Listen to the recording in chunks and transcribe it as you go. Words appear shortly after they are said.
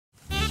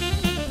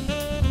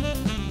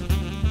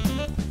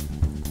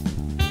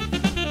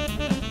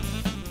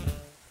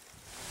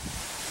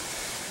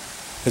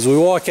As we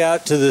walk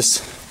out to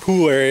this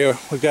pool area,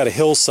 we've got a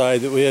hillside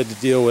that we had to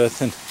deal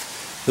with, and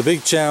the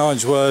big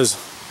challenge was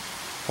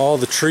all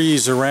the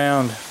trees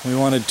around. We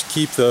wanted to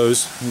keep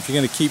those, and if you're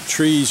going to keep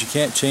trees, you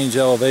can't change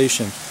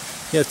elevation.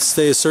 You have to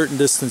stay a certain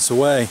distance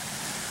away.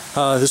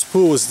 This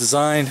pool was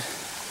designed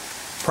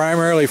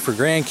primarily for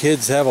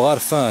grandkids to have a lot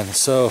of fun,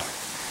 so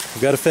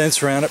we've got a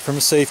fence around it from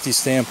a safety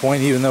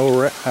standpoint, even though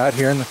we're out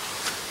here in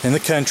the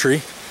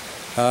country.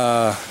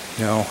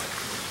 You know,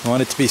 we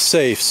want it to be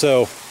safe.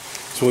 So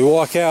we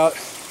walk out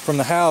from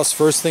the house.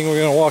 First thing we're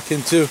going to walk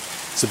into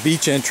is a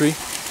beach entry.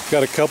 We've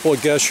got a couple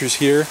of gushers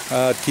here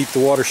to keep the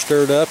water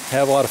stirred up,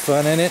 have a lot of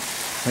fun in it,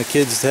 and the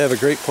kids to have a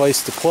great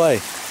place to play.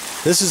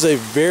 This is a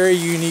very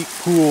unique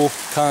pool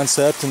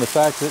concept in the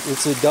fact that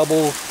it's a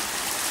double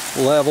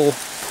level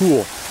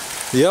pool.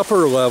 The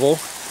upper level,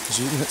 as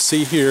you can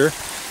see here,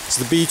 is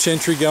the beach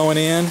entry going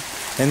in,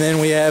 and then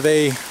we have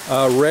a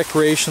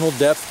recreational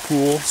depth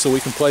pool, so we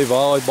can play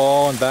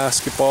volleyball and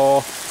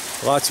basketball.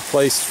 Lots of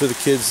places for the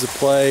kids to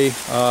play,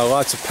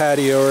 lots of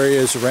patio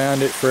areas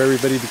around it for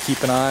everybody to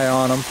keep an eye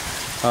on them.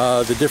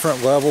 The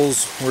different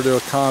levels were to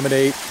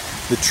accommodate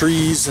the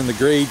trees and the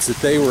grades that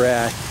they were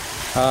at.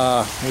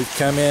 We've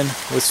come in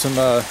with some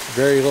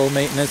very low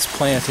maintenance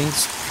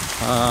plantings,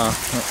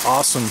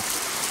 awesome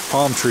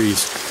palm trees.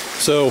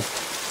 So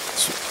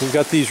we've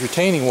got these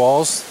retaining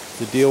walls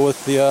to deal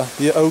with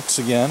the oaks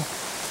again.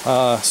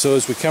 So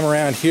as we come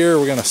around here,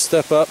 we're going to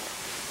step up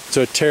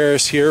to a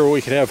terrace here where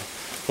we could have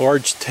a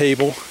large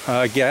table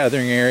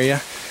gathering area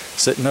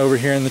sitting over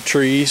here in the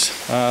trees.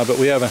 But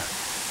we have an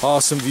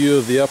awesome view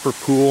of the upper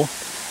pool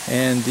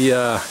and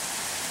the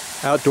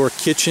outdoor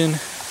kitchen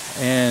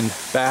and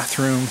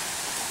bathroom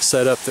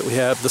setup that we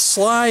have. The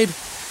slide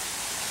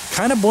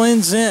kind of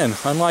blends in,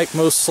 unlike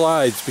most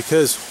slides,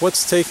 because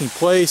what's taking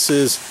place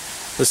is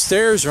the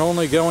stairs are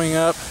only going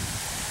up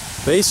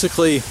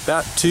basically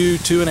about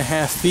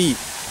 2.5 feet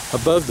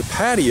above the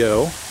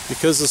patio,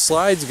 because the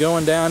slide's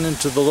going down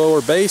into the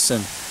lower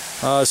basin.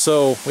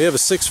 So we have a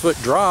 6-foot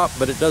drop,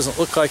 but it doesn't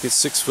look like it's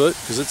 6 foot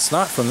because it's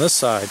not from this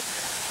side.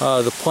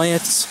 The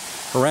plants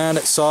around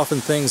it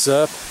soften things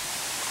up,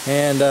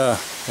 and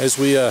as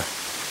we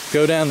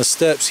go down the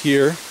steps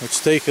here, which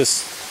take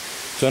us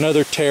to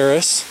another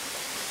terrace,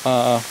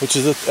 which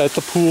is at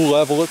the pool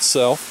level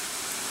itself,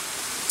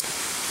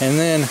 and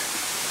then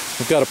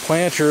we've got a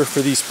planter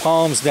for these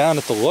palms down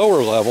at the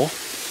lower level.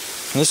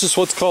 And this is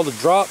what's called a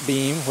drop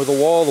beam, where the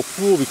wall of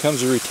the pool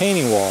becomes a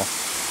retaining wall.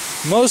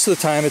 Most of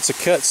the time it's a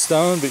cut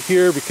stone, but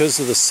here, because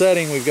of the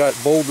setting, we've got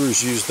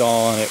boulders used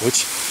all on it,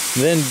 which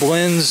then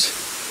blends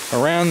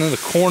around in the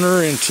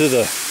corner into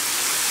the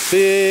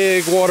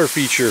big water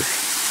feature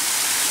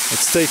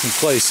that's taking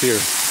place here.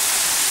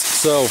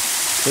 So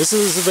this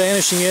is the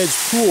Vanishing Edge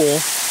pool,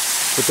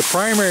 but the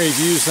primary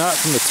view is not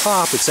from the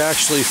top, it's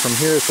actually from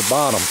here at the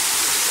bottom.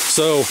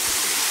 So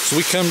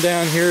we come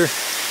down here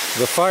to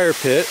the fire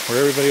pit where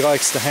everybody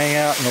likes to hang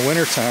out in the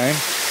wintertime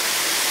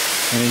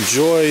and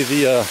enjoy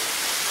the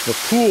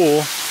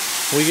pool.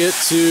 We get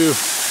to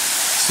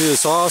see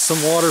this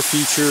awesome water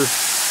feature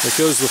that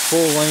goes the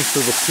full length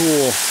of the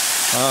pool,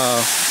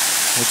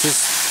 which is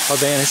a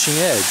Vanishing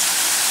Edge.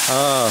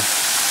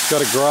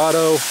 Got a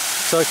grotto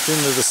tucked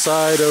into the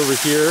side over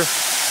here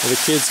where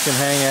the kids can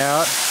hang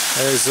out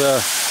as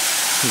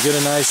you get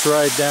a nice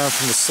ride down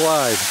from the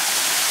slide.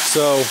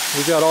 So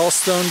we got all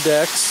stone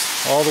decks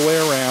all the way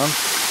around.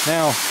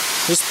 Now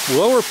this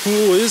lower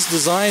pool is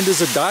designed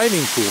as a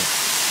diving pool,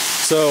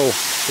 so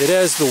it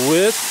has the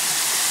width,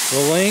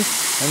 the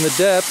length, and the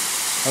depth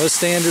of a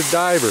standard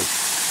diver.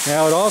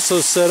 Now it also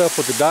set up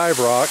with the dive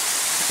rock,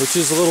 which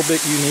is a little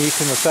bit unique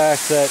in the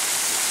fact that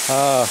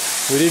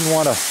we didn't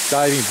want a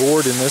diving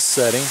board in this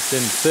setting,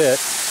 didn't fit.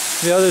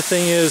 The other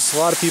thing is a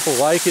lot of people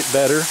like it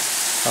better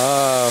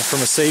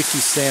from a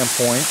safety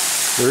standpoint.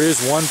 There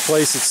is one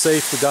place it's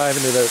safe to dive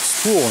into that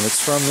pool, and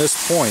it's from this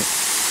point.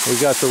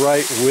 We've got the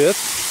right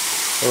width,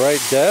 the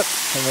right depth,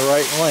 and the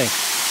right length.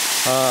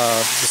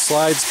 The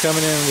slide's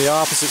coming in the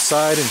opposite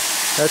side, and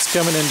that's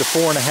coming into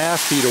 4.5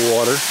 feet of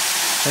water.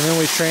 And then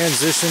we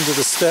transition to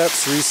the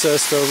steps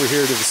recessed over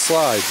here to the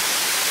slide.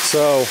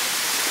 So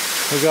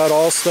we've got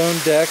all stone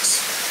decks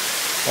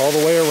all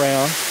the way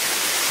around.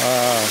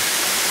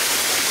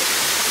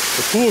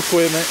 The pool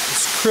equipment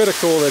is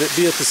critical that it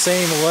be at the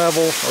same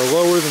level or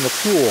lower than the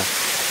pool.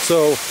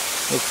 So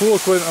the pool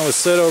equipment was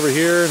set over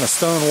here, and a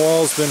stone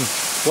wall's been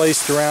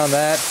placed around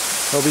that.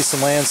 There'll be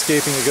some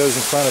landscaping that goes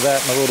in front of that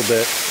in a little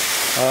bit.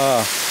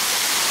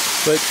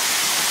 But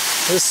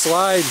this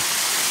slide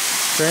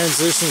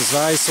transitions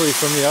nicely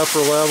from the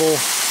upper level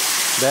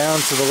down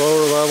to the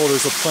lower level.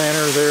 There's a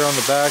planter there on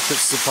the back that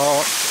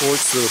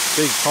supports the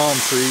big palm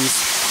trees,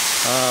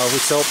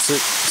 which helps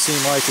it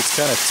seem like it's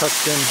kind of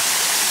tucked in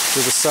to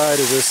the side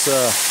of this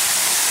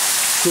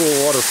cool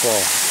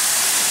waterfall.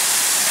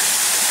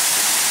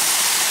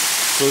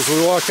 So as we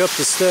walk up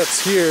the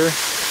steps here,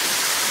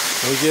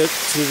 we get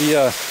to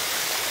the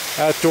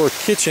outdoor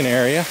kitchen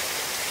area.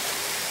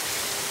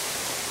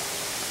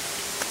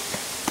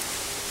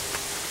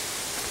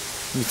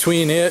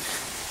 Between it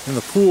and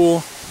the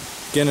pool,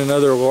 Again,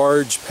 another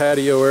large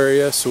patio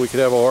area so we could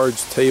have a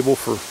large table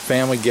for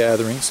family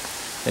gatherings.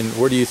 And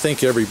where do you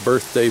think every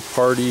birthday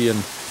party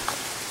and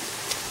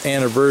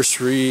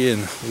anniversary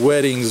and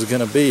weddings is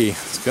going to be?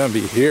 It's going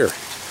to be here.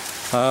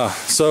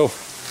 So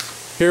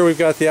here we've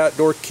got the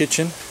outdoor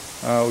kitchen.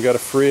 We've got a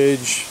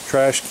fridge,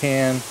 trash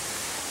can,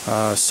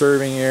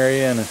 serving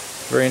area, and a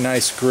very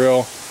nice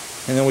grill.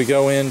 And then we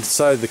go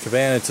inside the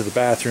cabana to the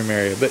bathroom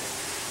area, but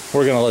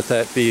we're going to let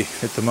that be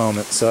at the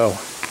moment. So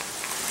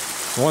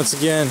once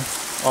again,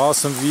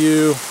 awesome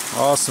view,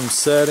 awesome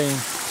setting,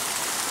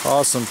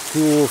 awesome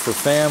pool for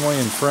family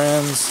and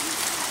friends.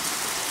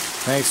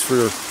 Thanks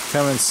for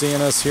coming and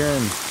seeing us here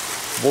in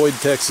Boyd,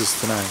 Texas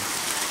tonight.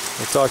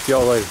 We'll talk to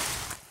y'all later.